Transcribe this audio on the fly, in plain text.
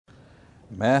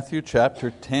Matthew chapter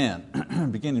 10,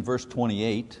 beginning verse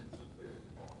 28.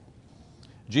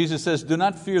 Jesus says, "Do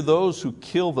not fear those who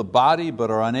kill the body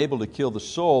but are unable to kill the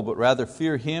soul, but rather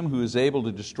fear Him who is able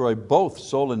to destroy both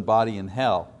soul and body in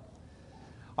hell.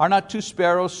 Are not 2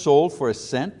 sparrows sold for a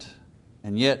cent?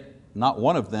 And yet not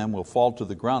one of them will fall to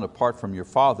the ground apart from your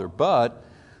Father, but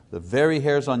the very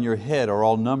hairs on your head are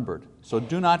all numbered. So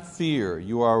do not fear,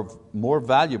 you are more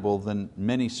valuable than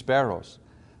many sparrows.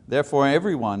 Therefore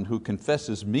everyone who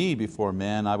confesses Me before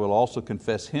men, I will also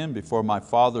confess him before my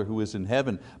Father who is in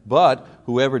heaven. But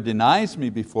whoever denies Me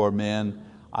before men,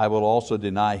 I will also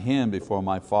deny him before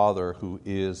my Father who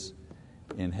is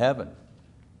in heaven."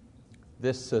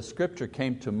 This scripture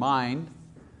came to mind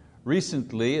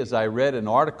recently as I read an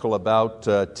article about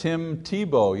Tim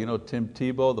Tebow. You know Tim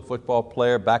Tebow, the football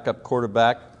player, backup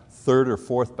quarterback, 3rd or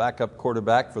 4th backup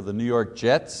quarterback for the New York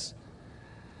Jets.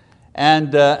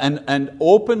 And an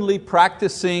openly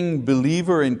practicing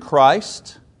believer in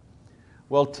Christ.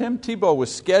 Well, Tim Tebow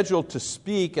was scheduled to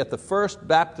speak at the First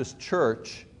Baptist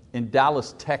Church in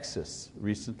Dallas, Texas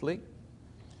recently.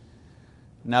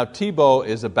 Now Tebow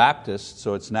is a Baptist,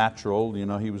 so it's natural. You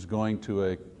know, he was going to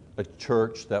a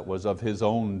church that was of his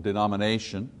own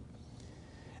denomination.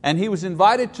 And he was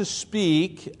invited to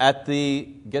speak at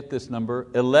the, get this number,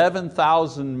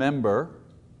 11,000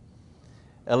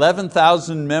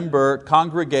 member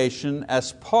congregation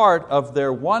as part of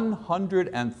their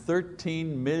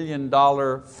 $113 million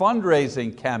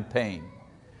fundraising campaign.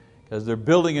 Because they're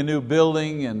building a new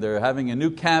building and they're having a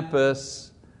new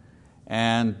campus,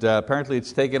 and apparently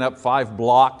it's taken up 5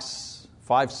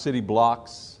 city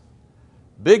blocks.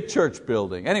 Big church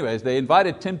building. Anyways, they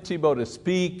invited Tim Tebow to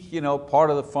speak,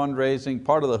 part of the fundraising,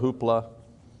 part of the hoopla.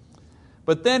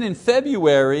 But then in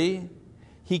February,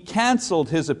 he canceled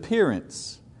his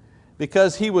appearance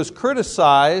because he was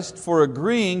criticized for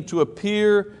agreeing to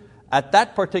appear at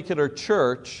that particular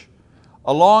church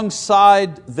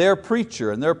alongside their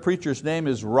preacher, and their preacher's name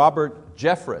is Robert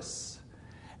Jeffress.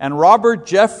 And Robert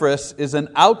Jeffress is an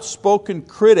outspoken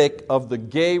critic of the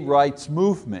gay rights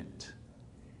movement.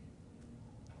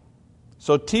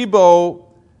 So Tebow,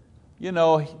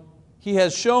 he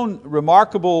has shown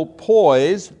remarkable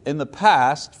poise in the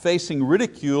past, facing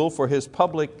ridicule for his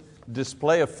public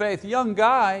display of faith. Young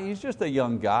guy, he's just a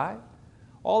young guy.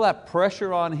 All that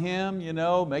pressure on him,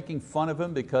 making fun of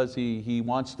him because he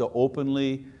wants to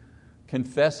openly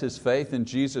confess his faith in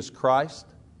Jesus Christ.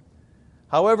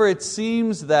 However, it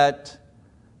seems that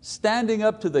standing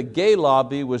up to the gay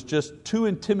lobby was just too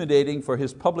intimidating for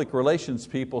his public relations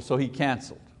people, so he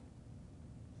canceled.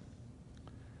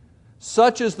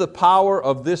 Such is the power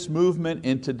of this movement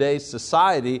in today's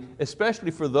society,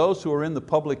 especially for those who are in the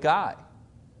public eye.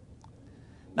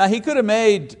 Now, he could have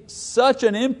made such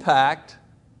an impact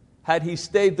had he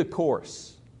stayed the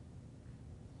course.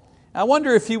 I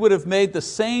wonder if he would have made the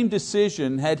same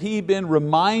decision had he been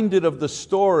reminded of the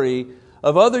story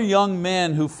of other young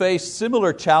men who faced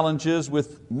similar challenges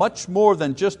with much more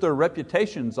than just their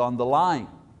reputations on the line.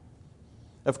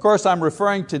 Of course, I'm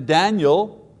referring to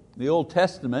Daniel, the Old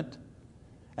Testament,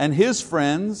 and his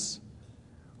friends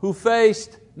who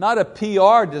faced not a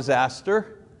PR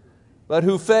disaster, but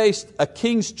who faced a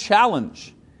king's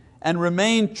challenge and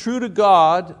remained true to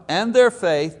God and their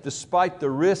faith despite the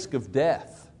risk of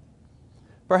death.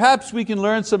 Perhaps we can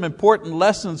learn some important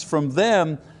lessons from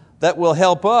them that will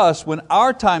help us when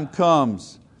our time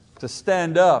comes to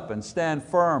stand up and stand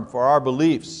firm for our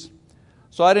beliefs.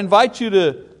 So I'd invite you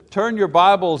to turn your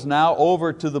Bibles now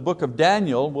over to the book of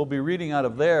Daniel. We'll be reading out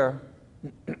of there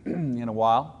in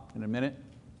a minute.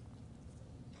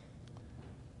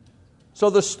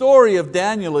 So the story of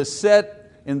Daniel is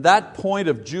set in that point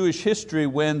of Jewish history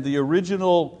when the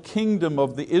original kingdom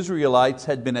of the Israelites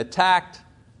had been attacked,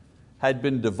 had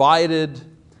been divided,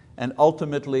 and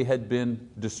ultimately had been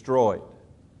destroyed.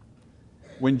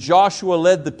 When Joshua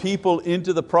led the people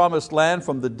into the promised land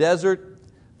from the desert,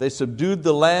 they subdued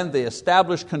the land, they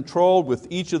established control with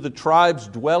each of the tribes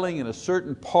dwelling in a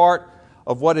certain part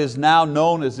of what is now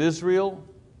known as Israel.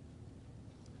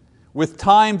 With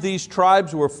time, these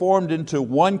tribes were formed into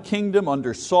one kingdom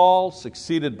under Saul,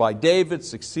 succeeded by David,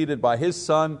 succeeded by his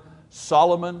son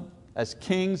Solomon as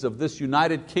kings of this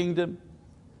united kingdom.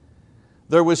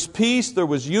 There was peace, there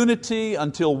was unity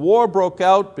until war broke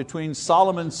out between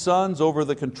Solomon's sons over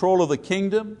the control of the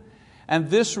kingdom, and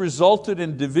this resulted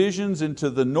in divisions into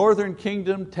the northern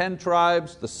kingdom, 10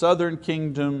 tribes, the southern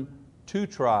kingdom, 2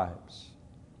 tribes.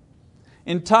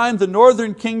 In time, the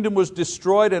northern kingdom was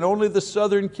destroyed and only the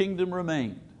southern kingdom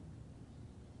remained.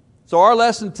 So our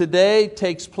lesson today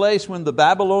takes place when the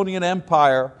Babylonian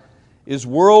Empire is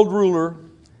world ruler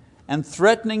and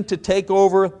threatening to take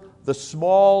over the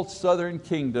small southern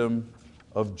kingdom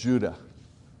of Judah.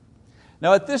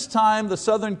 Now at this time, the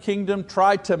southern kingdom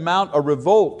tried to mount a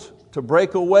revolt to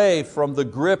break away from the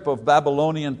grip of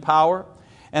Babylonian power.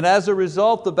 And as a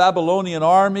result, the Babylonian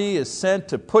army is sent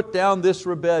to put down this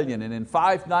rebellion. And in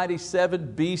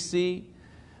 597 BC,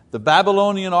 the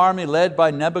Babylonian army led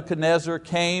by Nebuchadnezzar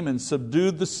came and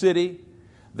subdued the city.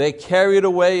 They carried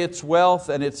away its wealth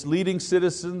and its leading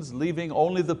citizens, leaving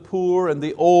only the poor and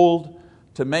the old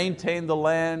to maintain the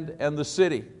land and the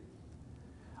city.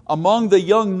 Among the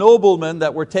young noblemen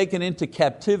that were taken into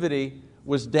captivity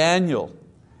was Daniel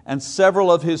and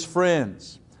several of his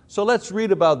friends. So let's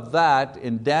read about that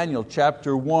in Daniel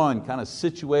chapter 1, kind of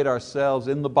situate ourselves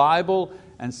in the Bible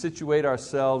and situate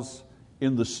ourselves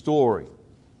in the story.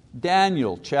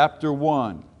 Daniel chapter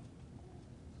 1.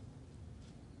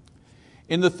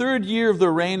 In the 3rd year of the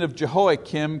reign of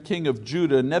Jehoiakim, king of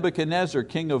Judah, Nebuchadnezzar,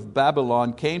 king of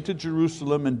Babylon, came to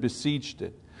Jerusalem and besieged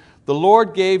it. The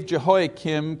Lord gave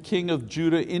Jehoiakim, king of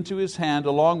Judah, into his hand,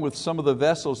 along with some of the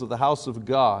vessels of the house of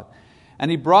God. And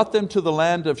he brought them to the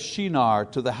land of Shinar,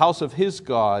 to the house of his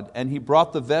God, and he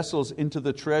brought the vessels into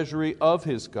the treasury of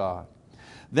his God.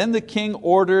 Then the king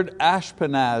ordered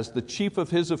Ashpenaz, the chief of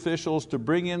his officials, to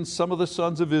bring in some of the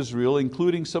sons of Israel,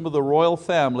 including some of the royal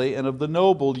family and of the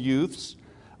nobles,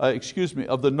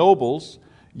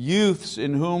 youths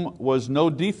in whom was no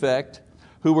defect,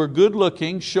 who were good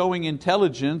looking, showing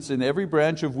intelligence in every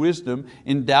branch of wisdom,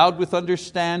 endowed with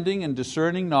understanding and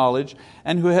discerning knowledge,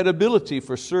 and who had ability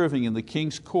for serving in the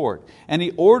king's court. And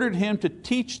he ordered him to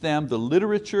teach them the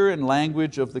literature and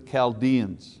language of the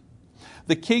Chaldeans.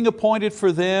 The king appointed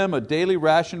for them a daily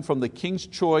ration from the king's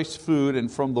choice food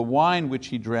and from the wine which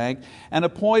he drank, and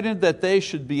appointed that they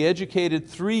should be educated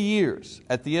 3 years,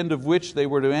 at the end of which they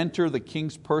were to enter the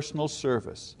king's personal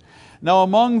service. Now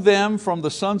among them from the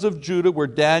sons of Judah were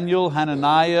Daniel,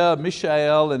 Hananiah,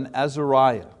 Mishael, and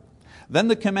Azariah. Then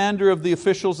the commander of the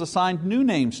officials assigned new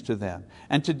names to them.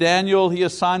 And to Daniel he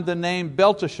assigned the name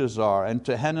Belteshazzar, and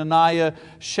to Hananiah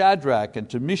Shadrach, and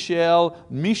to Mishael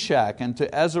Meshach, and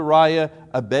to Azariah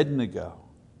Abednego.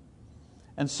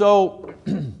 And so,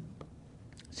 and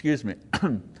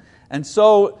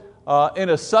so in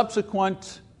a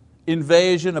subsequent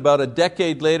invasion about a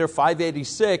decade later,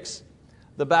 586,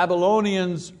 the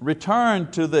Babylonians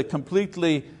returned to the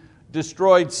completely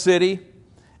destroyed city,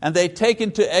 and they take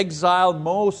into exile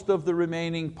most of the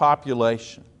remaining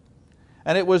population.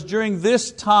 And it was during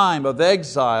this time of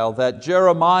exile that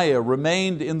Jeremiah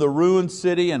remained in the ruined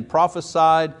city and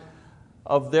prophesied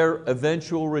of their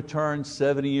eventual return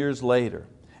 70 years later.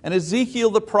 And Ezekiel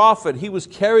the prophet, he was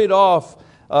carried off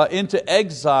into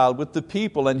exile with the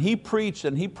people, and he preached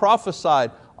and he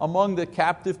prophesied among the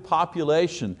captive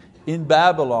population in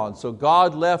Babylon. So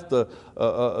God left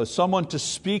someone to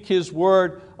speak His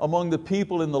word among the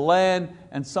people in the land,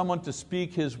 and someone to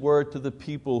speak His word to the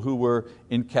people who were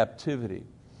in captivity.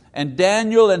 And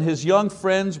Daniel and his young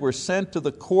friends were sent to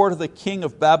the court of the king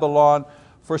of Babylon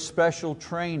for special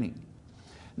training.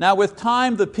 Now with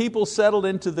time the people settled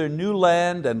into their new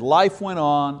land and life went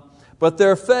on, but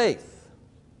their faith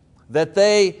that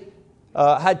they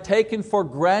had taken for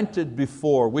granted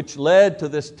before, which led to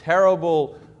this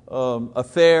terrible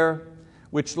affair,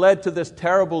 which led to this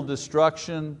terrible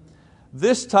destruction,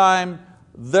 this time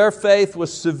their faith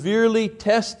was severely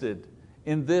tested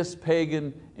in this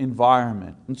pagan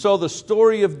environment. And so the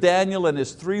story of Daniel and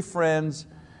his 3 friends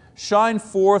shine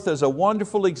forth as a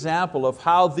wonderful example of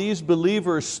how these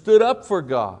believers stood up for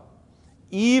God,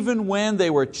 even when they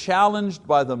were challenged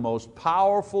by the most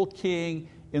powerful king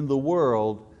in the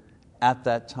world at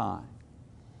that time.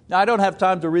 Now I don't have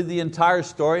time to read the entire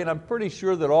story, and I'm pretty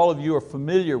sure that all of you are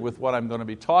familiar with what I'm going to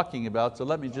be talking about, so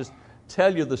let me just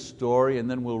tell you the story and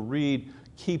then we'll read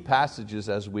key passages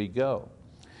as we go.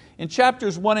 In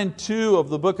chapters 1 and 2 of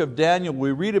the book of Daniel,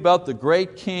 we read about the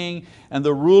great king and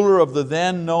the ruler of the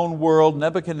then known world,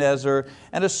 Nebuchadnezzar,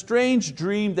 and a strange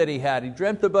dream that he had. He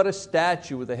dreamt about a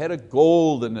statue with a head of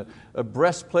gold and a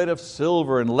breastplate of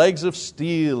silver and legs of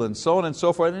steel and so on and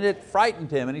so forth, and it frightened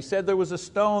him. And he said there was a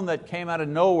stone that came out of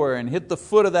nowhere and hit the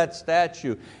foot of that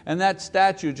statue, and that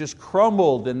statue just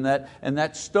crumbled, and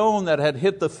that stone that had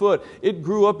hit the foot, it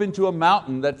grew up into a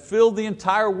mountain that filled the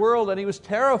entire world, and he was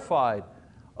terrified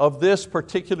of this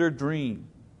particular dream.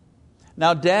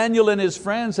 Now Daniel and his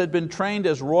friends had been trained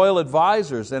as royal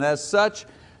advisors, and as such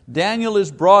Daniel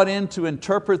is brought in to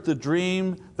interpret the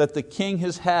dream that the king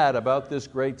has had about this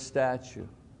great statue.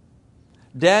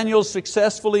 Daniel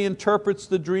successfully interprets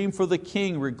the dream for the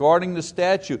king regarding the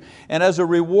statue, and as a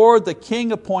reward the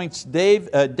king appoints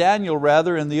Daniel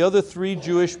and the other 3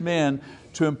 Jewish men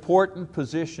to important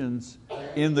positions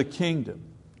in the kingdom.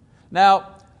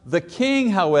 Now, the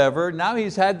king, however, now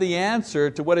he's had the answer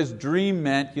to what his dream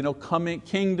meant,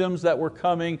 kingdoms that were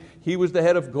coming. He was the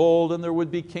head of gold and there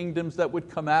would be kingdoms that would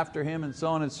come after him and so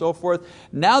on and so forth.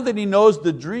 Now that he knows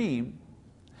the dream,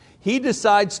 he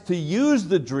decides to use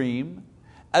the dream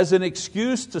as an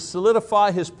excuse to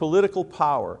solidify his political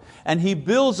power. And he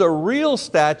builds a real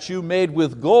statue made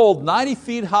with gold 90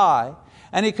 feet high,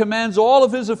 and he commands all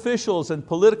of his officials and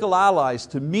political allies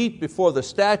to meet before the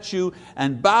statue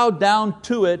and bow down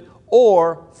to it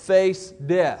or face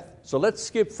death. So let's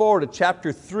skip forward to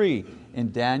chapter 3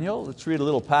 in Daniel. Let's read a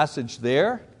little passage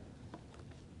there.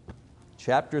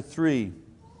 Chapter 3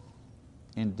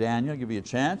 in Daniel, I'll give you a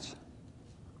chance.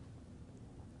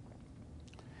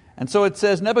 And so it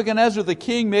says, Nebuchadnezzar the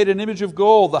king made an image of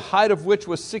gold, the height of which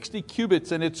was 60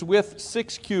 cubits and its width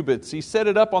 6 cubits. He set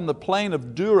it up on the plain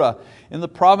of Dura in the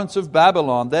province of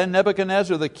Babylon. Then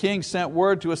Nebuchadnezzar the king sent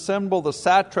word to assemble the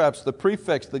satraps, the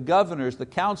prefects, the governors, the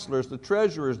counselors, the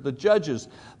treasurers, the judges,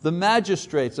 the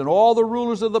magistrates, and all the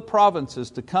rulers of the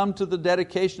provinces to come to the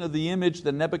dedication of the image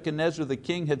that Nebuchadnezzar the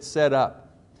king had set up.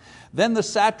 Then the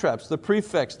satraps, the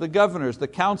prefects, the governors, the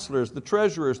counselors, the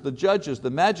treasurers, the judges, the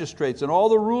magistrates, and all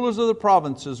the rulers of the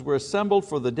provinces were assembled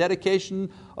for the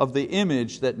dedication of the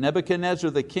image that Nebuchadnezzar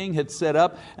the king had set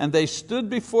up, and they stood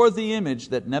before the image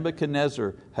that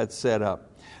Nebuchadnezzar had set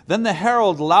up. Then the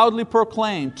herald loudly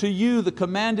proclaimed, "To you the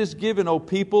command is given, O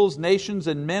peoples, nations,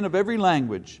 and men of every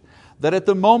language, that at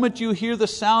the moment you hear the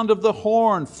sound of the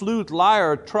horn, flute,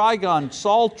 lyre, trigon,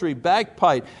 psaltery,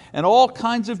 bagpipe, and all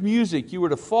kinds of music, you are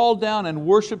to fall down and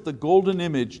worship the golden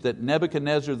image that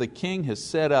Nebuchadnezzar the king has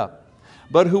set up.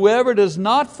 But whoever does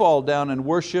not fall down and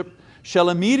worship shall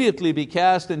immediately be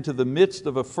cast into the midst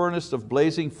of a furnace of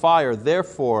blazing fire.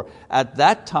 Therefore, at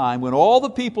that time, when all the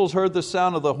peoples heard the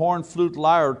sound of the horn, flute,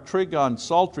 lyre, trigon,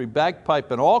 psaltery, bagpipe,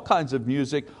 and all kinds of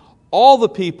music, all the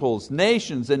peoples,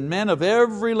 nations, and men of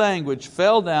every language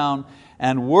fell down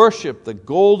and worshiped the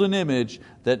golden image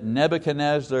that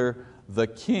Nebuchadnezzar the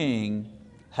king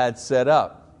had set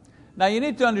up." Now you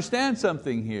need to understand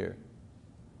something here.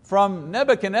 From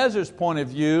Nebuchadnezzar's point of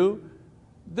view,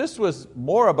 this was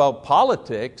more about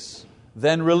politics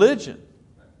than religion.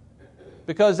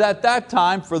 Because at that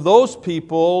time, for those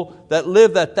people that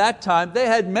lived at that time, they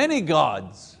had many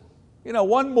gods.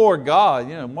 One more God,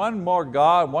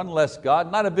 one less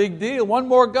God, not a big deal. One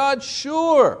more God,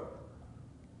 sure.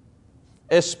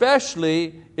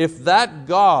 Especially if that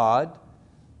God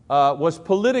was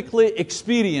politically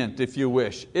expedient, if you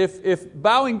wish. If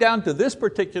bowing down to this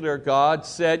particular God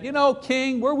said,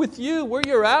 King, we're with you, we're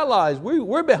your allies,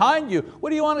 we're behind you.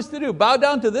 What do you want us to do? Bow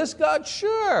down to this God?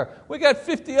 Sure. We got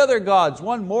 50 other gods,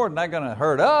 one more not going to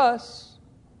hurt us.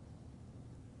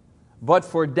 But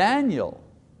for Daniel,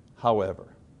 however,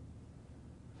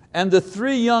 and the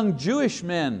 3 young Jewish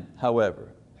men,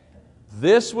 however,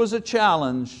 this was a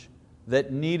challenge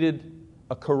that needed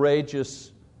a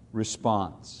courageous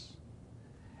response.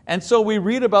 And so we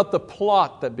read about the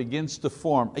plot that begins to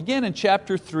form. Again in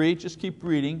chapter 3, just keep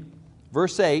reading,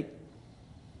 verse 8.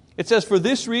 It says, "For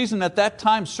this reason at that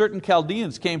time certain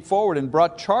Chaldeans came forward and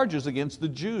brought charges against the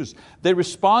Jews. They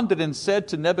responded and said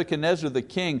to Nebuchadnezzar the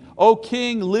king, 'O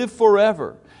king, live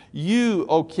forever. You,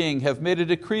 O king, have made a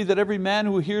decree that every man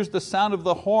who hears the sound of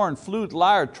the horn, flute,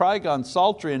 lyre, trigon,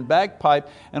 psaltery, and bagpipe,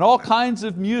 and all kinds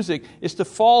of music, is to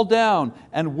fall down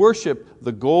and worship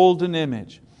the golden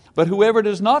image. But whoever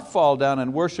does not fall down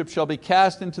and worship shall be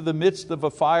cast into the midst of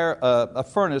a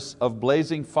furnace of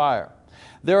blazing fire.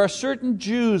 There are certain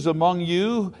Jews among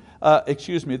you,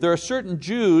 there are certain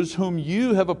Jews whom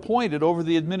you have appointed over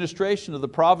the administration of the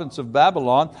province of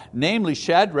Babylon, namely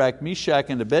Shadrach, Meshach,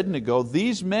 and Abednego.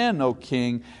 These men, O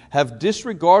king, have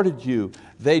disregarded you.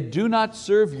 They do not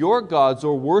serve your gods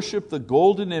or worship the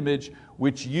golden image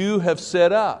which you have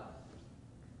set up.'"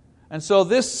 And so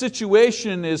this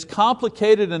situation is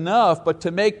complicated enough, but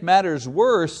to make matters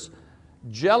worse,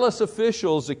 jealous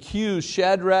officials accuse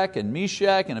Shadrach and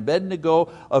Meshach and Abednego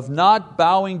of not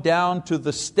bowing down to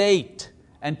the state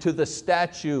and to the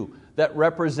statue that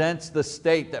represents the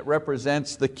state, that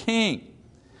represents the king.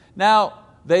 Now,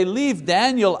 they leave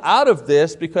Daniel out of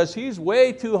this because he's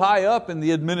way too high up in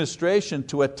the administration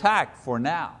to attack for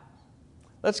now.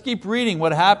 Let's keep reading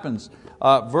what happens.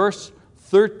 Verse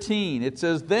 13, it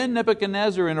says, "Then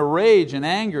Nebuchadnezzar in a rage and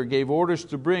anger gave orders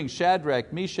to bring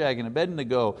Shadrach, Meshach, and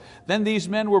Abednego. Then these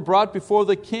men were brought before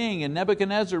the king, and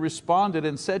Nebuchadnezzar responded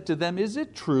and said to them, 'Is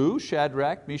it true,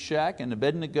 Shadrach, Meshach, and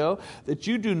Abednego, that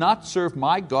you do not serve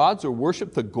my gods or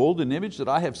worship the golden image that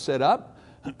I have set up?'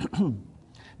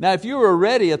 Now if you are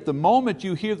ready at the moment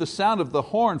you hear the sound of the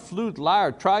horn, flute,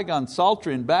 lyre, trigon,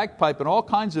 psaltery, and bagpipe, and all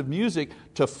kinds of music,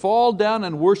 to fall down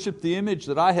and worship the image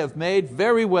that I have made,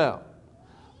 very well.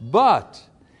 But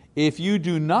if you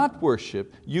do not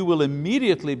worship, you will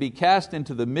immediately be cast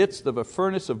into the midst of a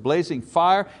furnace of blazing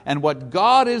fire, and what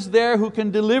God is there who can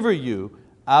deliver you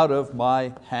out of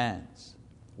my hands?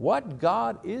 What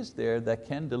God is there that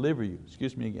can deliver you?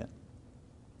 Excuse me again.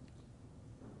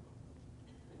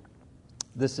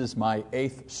 This is my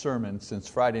 8th sermon since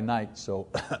Friday night, so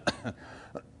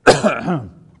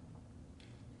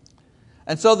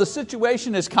and so the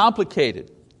situation is complicated.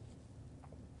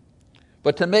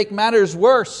 But to make matters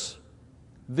worse,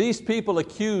 these people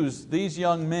accuse these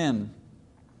young men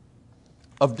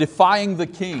of defying the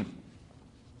king.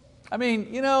 I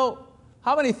mean,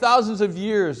 how many thousands of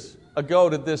years ago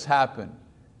did this happen?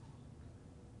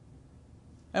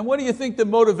 And what do you think the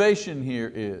motivation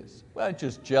here is? Well,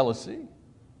 just jealousy.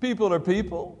 People are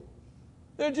people.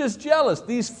 They're just jealous.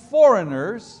 These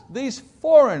foreigners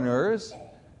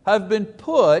have been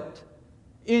put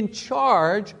in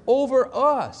charge over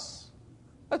us.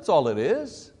 That's all it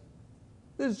is.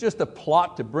 This is just a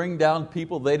plot to bring down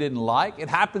people they didn't like. It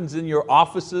happens in your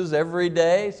offices every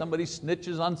day. Somebody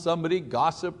snitches on somebody,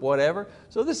 gossip, whatever.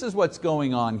 So this is what's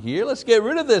going on here. Let's get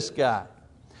rid of this guy.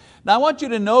 Now I want you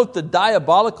to note the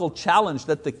diabolical challenge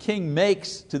that the king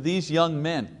makes to these young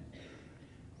men.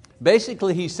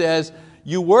 Basically he says,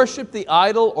 you worship the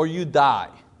idol or you die.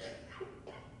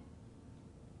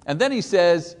 And then he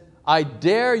says, I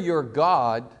dare your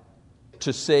God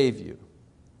to save you.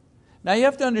 Now you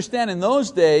have to understand, in those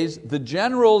days, the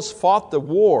generals fought the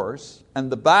wars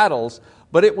and the battles,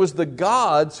 but it was the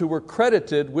gods who were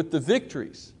credited with the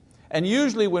victories. And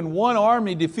usually when one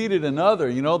army defeated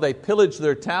another, they pillaged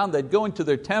their town, they'd go into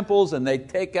their temples and they'd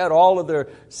take out all of their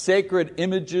sacred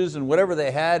images and whatever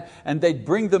they had, and they'd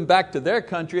bring them back to their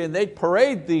country and they'd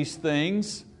parade these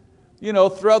things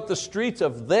throughout the streets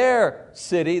of their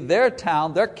city, their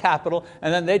town, their capital,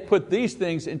 and then they'd put these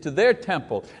things into their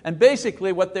temple. And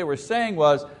basically what they were saying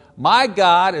was, my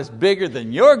God is bigger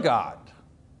than your God.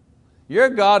 Your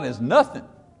God is nothing.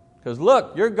 Because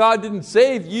look, your God didn't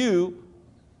save you.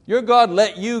 Your God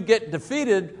let you get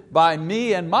defeated by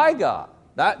me and my God.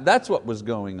 That's what was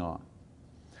going on.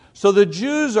 So the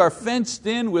Jews are fenced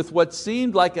in with what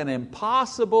seemed like an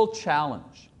impossible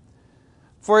challenge.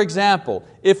 For example,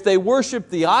 if they worship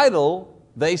the idol,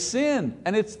 they sin.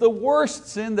 And it's the worst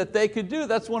sin that they could do.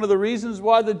 That's one of the reasons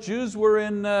why the Jews were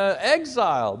in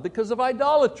exile, because of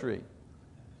idolatry.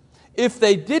 If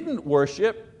they didn't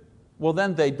worship, well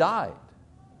then they died.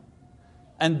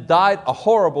 And died a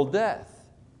horrible death.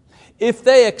 If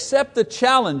they accept the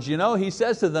challenge, he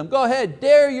says to them, go ahead,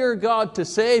 dare your God to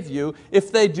save you.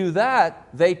 If they do that,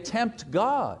 they tempt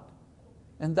God.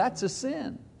 And that's a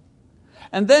sin.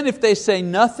 And then if they say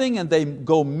nothing and they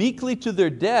go meekly to their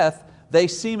death, they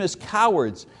seem as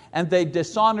cowards and they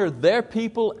dishonor their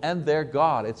people and their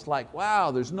God. It's like, wow,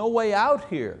 there's no way out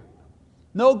here.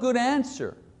 No good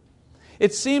answer.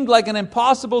 It seemed like an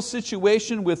impossible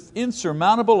situation with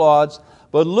insurmountable odds,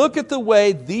 but look at the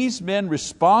way these men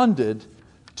responded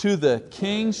to the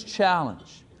king's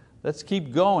challenge. Let's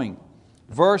keep going.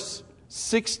 Verse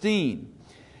 16.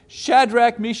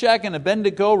 Shadrach, Meshach, and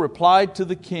Abednego replied to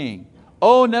the king,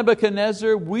 O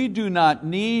Nebuchadnezzar, we do not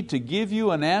need to give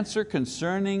you an answer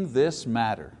concerning this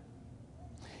matter.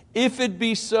 If it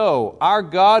be so, our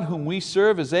God whom we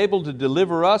serve is able to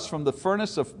deliver us from the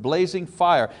furnace of blazing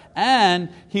fire, and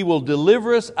He will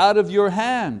deliver us out of your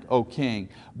hand, O king.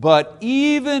 But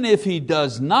even if He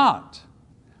does not,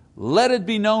 let it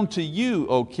be known to you,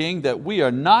 O king, that we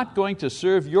are not going to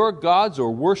serve your gods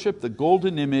or worship the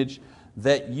golden image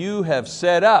that you have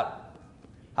set up.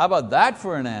 How about that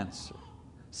for an answer?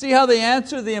 See how they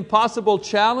answer the impossible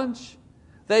challenge?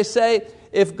 They say,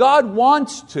 if God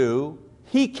wants to,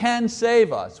 He can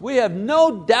save us. We have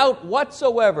no doubt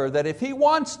whatsoever that if He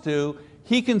wants to,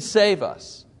 He can save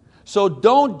us. So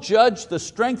don't judge the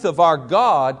strength of our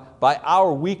God by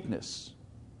our weakness.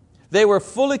 They were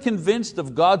fully convinced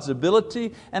of God's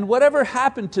ability, and whatever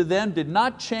happened to them did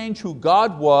not change who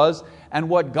God was and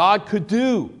what God could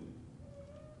do.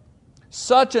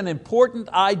 Such an important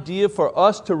idea for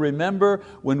us to remember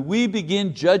when we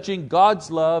begin judging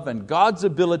God's love and God's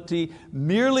ability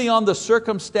merely on the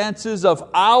circumstances of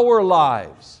our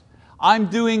lives. I'm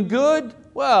doing good?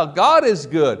 Well, God is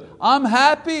good. I'm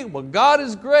happy? Well, God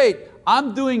is great.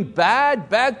 I'm doing bad.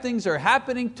 Bad things are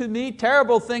happening to me.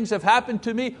 Terrible things have happened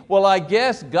to me. Well, I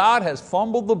guess God has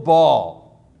fumbled the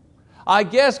ball. I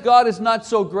guess God is not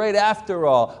so great after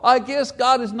all. I guess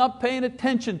God is not paying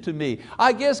attention to me.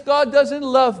 I guess God doesn't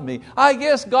love me. I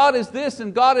guess God is this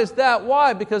and God is that.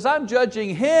 Why? Because I'm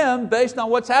judging Him based on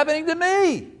what's happening to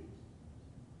me,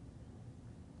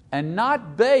 and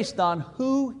not based on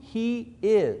who He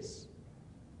is.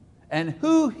 And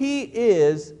who He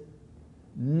is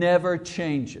never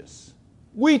changes.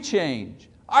 We change.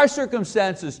 Our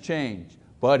circumstances change.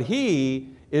 But He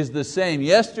is the same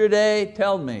yesterday,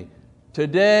 tell me,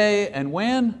 today, and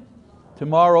when?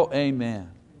 Tomorrow,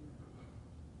 amen.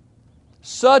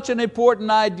 Such an important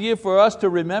idea for us to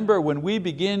remember when we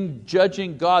begin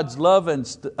judging God's love and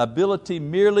ability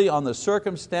merely on the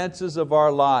circumstances of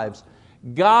our lives.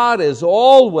 God is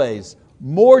always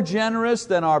more generous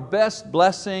than our best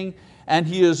blessing, and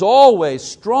He is always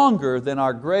stronger than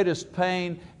our greatest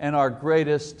pain and our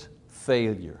greatest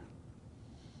failure.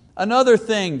 Another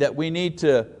thing that we need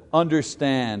to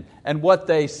understand, and what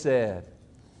they said.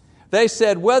 They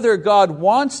said whether God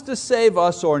wants to save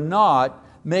us or not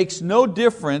makes no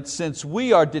difference, since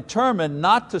we are determined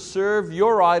not to serve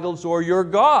your idols or your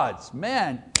gods.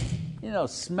 Man,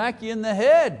 smack you in the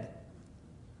head.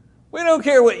 We don't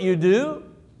care what you do.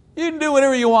 You can do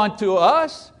whatever you want to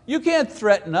us. You can't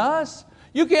threaten us.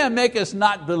 You can't make us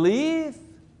not believe.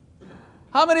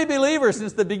 How many believers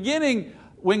since the beginning,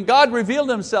 when God revealed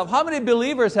Himself, how many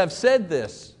believers have said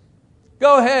this?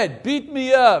 Go ahead, beat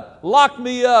me up, lock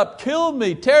me up, kill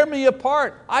me, tear me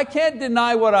apart. I can't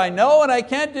deny what I know, and I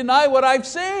can't deny what I've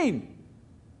seen.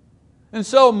 And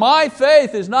so my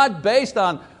faith is not based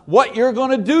on what you're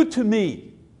going to do to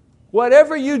me.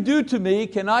 Whatever you do to me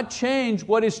cannot change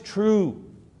what is true.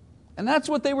 And that's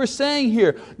what they were saying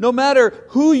here. No matter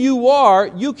who you are,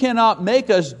 you cannot make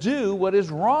us do what is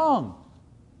wrong.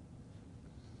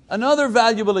 Another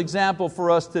valuable example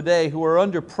for us today who are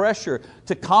under pressure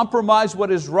to compromise what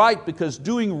is right because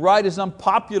doing right is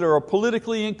unpopular or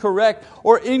politically incorrect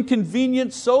or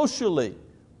inconvenient socially.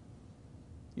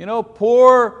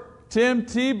 Poor Tim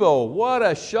Tebow, what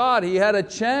a shot. He had a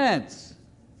chance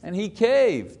and he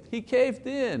caved. He caved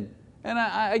in. And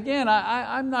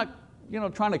I'm not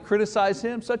trying to criticize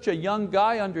him. Such a young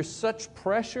guy under such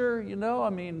pressure,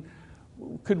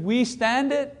 could we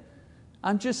stand it?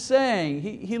 I'm just saying,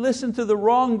 he listened to the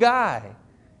wrong guy.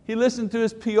 He listened to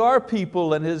his PR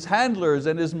people and his handlers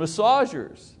and his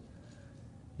massagers.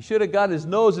 He should have got his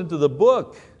nose into the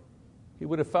book. He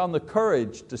would have found the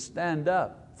courage to stand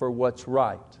up for what's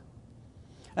right.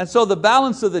 And so the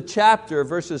balance of the chapter,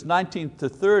 verses 19 to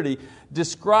 30,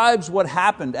 describes what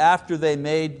happened after they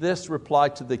made this reply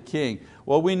to the king.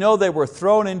 Well, we know they were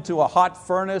thrown into a hot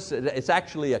furnace. It's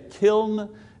actually a kiln.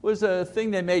 It was a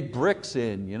thing they made bricks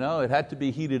in. It had to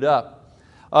be heated up.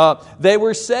 They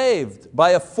were saved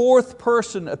by a fourth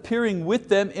person appearing with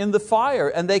them in the fire,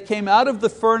 and they came out of the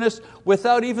furnace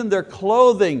without even their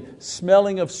clothing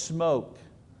smelling of smoke.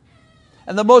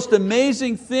 And the most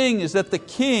amazing thing is that the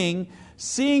king,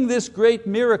 seeing this great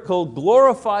miracle,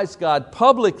 glorifies God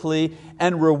publicly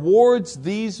and rewards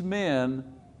these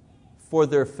men for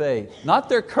their faith. Not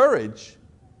their courage,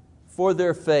 for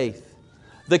their faith.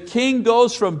 The king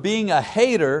goes from being a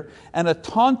hater and a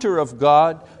taunter of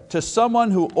God to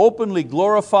someone who openly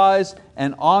glorifies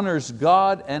and honors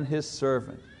God and His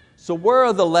servant. So where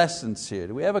are the lessons here?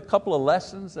 Do we have a couple of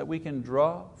lessons that we can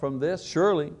draw from this?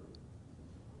 Surely.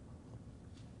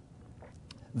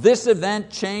 This event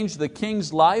changed the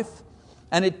king's life,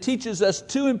 and it teaches us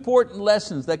two important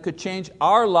lessons that could change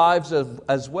our lives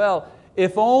as well,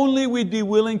 if only we'd be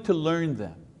willing to learn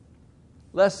them.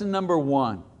 Lesson number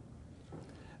one.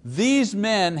 These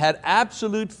men had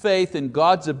absolute faith in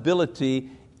God's ability,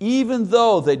 even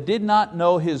though they did not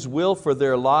know His will for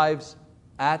their lives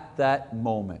at that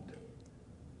moment.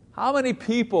 How many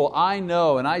people I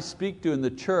know and I speak to in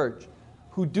the church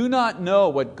who do not know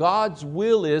what God's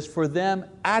will is for them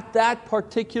at that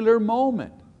particular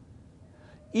moment?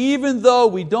 Even though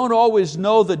we don't always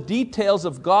know the details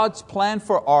of God's plan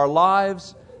for our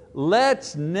lives,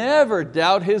 let's never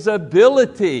doubt His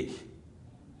ability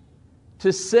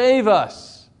to save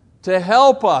us, to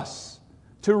help us,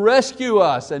 to rescue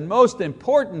us, and most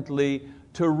importantly,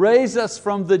 to raise us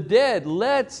from the dead.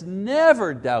 Let's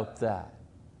never doubt that.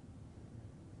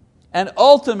 And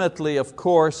ultimately, of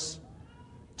course,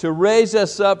 to raise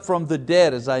us up from the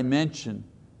dead, as I mentioned.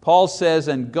 Paul says,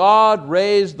 and God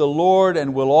raised the Lord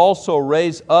and will also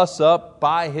raise us up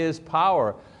by His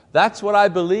power. That's what I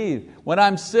believe. When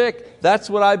I'm sick, that's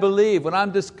what I believe. When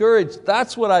I'm discouraged,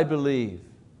 that's what I believe.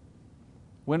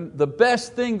 When the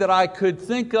best thing that I could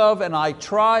think of and I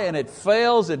try and it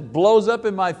fails, it blows up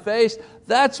in my face,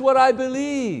 that's what I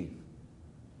believe.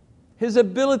 His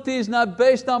ability is not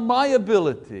based on my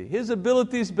ability. His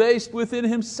ability is based within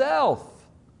Himself.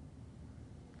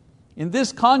 In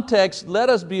this context, let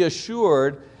us be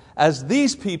assured, as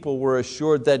these people were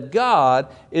assured, that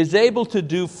God is able to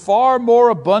do far more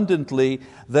abundantly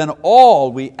than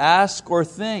all we ask or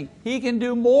think. He can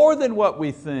do more than what we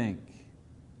think.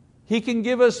 He can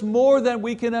give us more than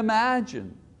we can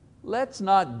imagine. Let's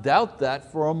not doubt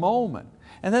that for a moment.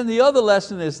 And then the other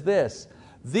lesson is this: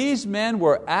 these men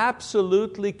were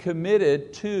absolutely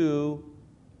committed to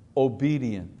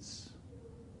obedience.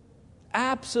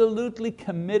 Absolutely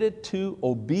committed to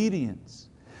obedience.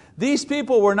 These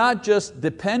people were not just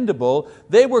dependable,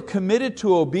 they were committed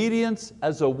to obedience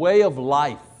as a way of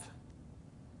life.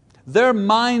 Their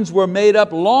minds were made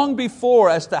up long before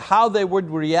as to how they would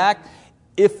react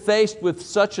if faced with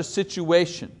such a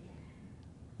situation.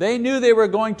 They knew they were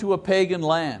going to a pagan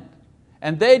land,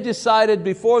 and they decided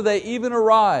before they even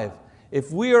arrived,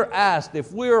 if we are asked,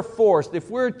 if we are forced, if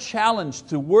we're challenged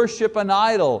to worship an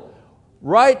idol,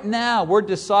 right now we're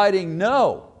deciding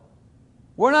no.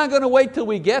 We're not going to wait till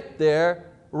we get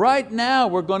there. Right now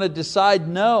we're going to decide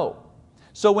no.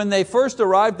 So when they first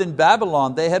arrived in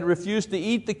Babylon, they had refused to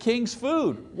eat the king's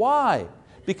food. Why?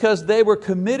 Because they were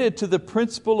committed to the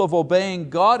principle of obeying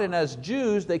God, and as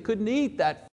Jews they couldn't eat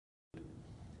that food.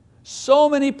 So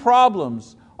many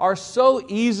problems are so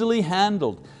easily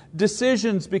handled.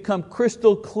 Decisions become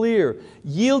crystal clear.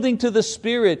 Yielding to the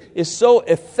Spirit is so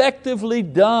effectively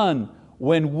done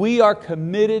when we are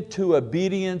committed to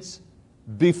obedience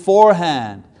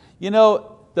beforehand. You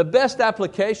know, the best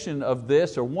application of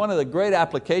this, or one of the great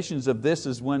applications of this,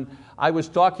 is when I was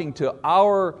talking to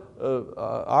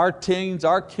our teens,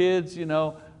 our kids,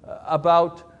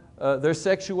 about their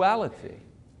sexuality.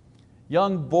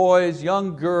 Young boys,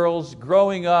 young girls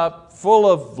growing up,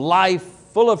 full of life,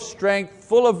 full of strength,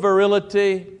 full of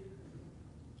virility.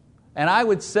 And I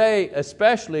would say,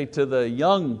 especially to the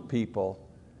young people,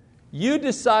 you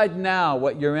decide now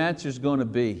what your answer is going to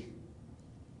be.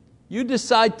 You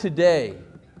decide today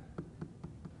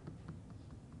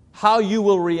how you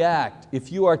will react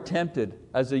if you are tempted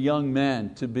as a young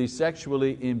man to be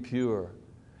sexually impure.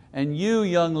 And you,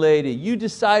 young lady, you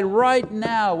decide right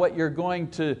now what you're going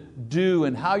to do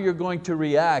and how you're going to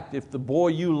react if the boy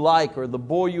you like or the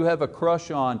boy you have a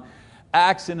crush on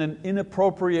acts in an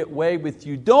inappropriate way with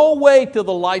you. Don't wait till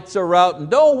the lights are out, and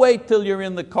don't wait till you're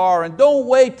in the car, and don't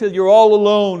wait till you're all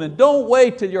alone, and don't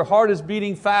wait till your heart is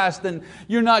beating fast and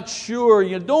you're not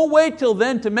sure. Don't wait till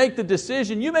then to make the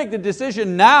decision. You make the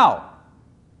decision now.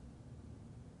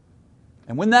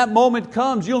 And when that moment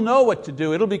comes, you'll know what to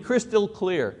do. It'll be crystal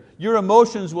clear. Your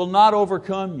emotions will not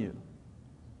overcome you.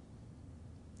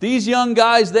 These young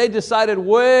guys, they decided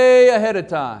way ahead of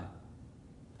time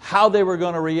how they were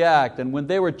going to react. And when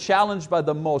they were challenged by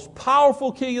the most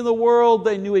powerful king in the world,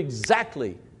 they knew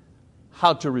exactly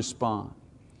how to respond.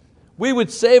 We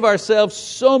would save ourselves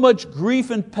so much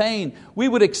grief and pain. We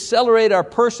would accelerate our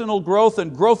personal growth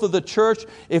and growth of the church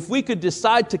if we could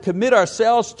decide to commit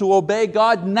ourselves to obey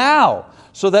God now,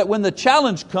 so that when the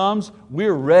challenge comes,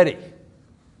 we're ready.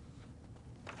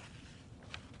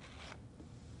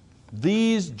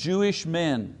 These Jewish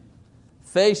men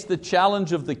faced the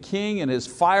challenge of the king and his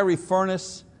fiery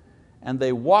furnace, and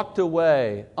they walked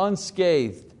away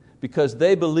unscathed because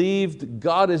they believed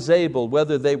God is able.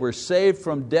 Whether they were saved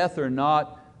from death or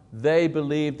not, they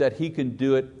believed that He can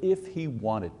do it if He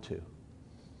wanted to.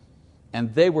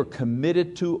 And they were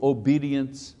committed to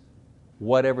obedience,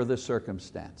 whatever the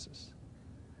circumstances.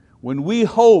 When we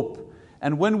hope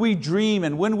and when we dream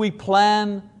and when we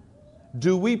plan,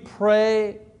 do we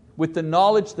pray with the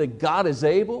knowledge that God is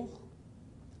able?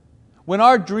 When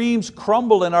our dreams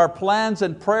crumble and our plans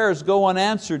and prayers go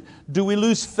unanswered, do we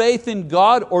lose faith in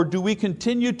God, or do we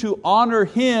continue to honor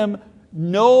Him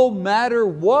no matter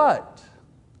what?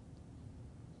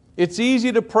 It's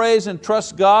easy to praise and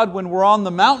trust God when we're on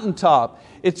the mountaintop.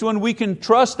 It's when we can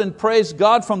trust and praise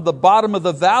God from the bottom of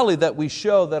the valley that we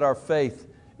show that our faith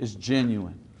is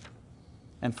genuine.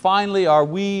 And finally, are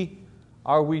we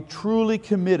truly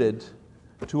committed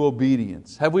to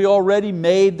obedience? Have we already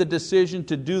made the decision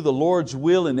to do the Lord's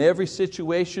will in every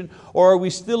situation, or are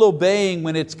we still obeying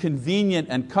when it's convenient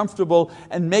and comfortable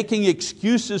and making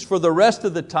excuses for the rest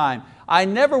of the time? I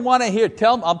never want to hear,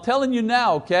 I'm telling you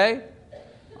now, okay?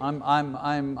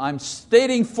 I'm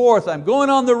stating forth, I'm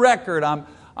going on the record,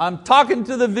 I'm talking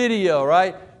to the video,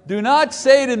 right? Do not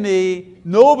say to me,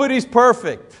 nobody's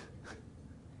perfect,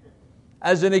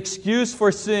 as an excuse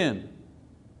for sin.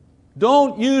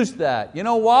 Don't use that. You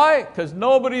know why? Because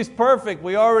nobody's perfect.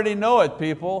 We already know it,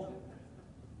 people.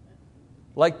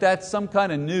 Like that's some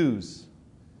kind of news.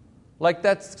 like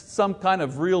that's some kind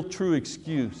of real true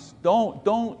excuse.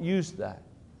 Don't use that.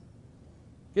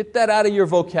 Get that out of your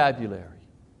vocabulary.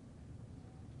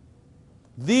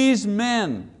 These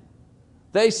men,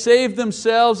 they saved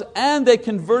themselves and they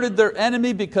converted their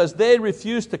enemy because they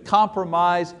refused to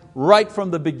compromise right from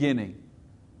the beginning.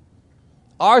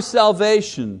 Our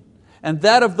salvation and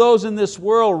that of those in this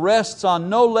world rests on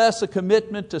no less a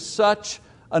commitment to such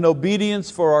an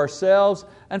obedience for ourselves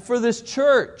and for this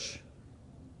church.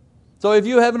 So if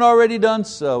you haven't already done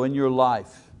so in your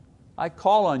life, I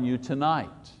call on you tonight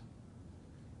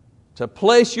to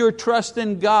place your trust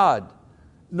in God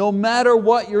no matter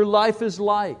what your life is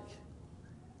like.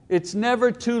 It's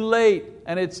never too late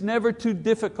and it's never too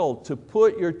difficult to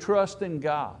put your trust in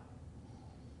God.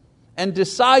 And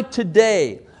decide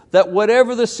today that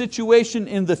whatever the situation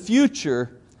in the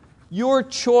future, your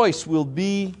choice will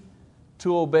be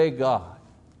to obey God.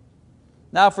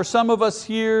 Now for some of us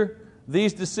here,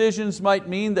 these decisions might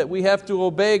mean that we have to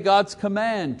obey God's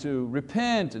command to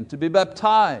repent and to be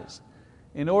baptized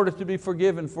in order to be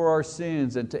forgiven for our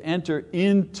sins and to enter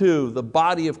into the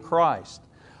body of Christ.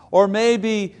 Or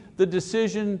maybe the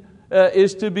decision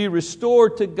is to be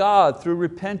restored to God through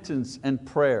repentance and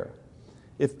prayer.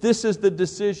 If this is the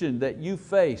decision that you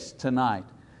face tonight,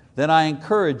 then I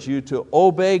encourage you to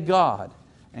obey God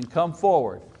and come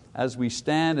forward as we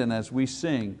stand and as we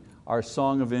sing our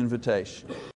song of invitation.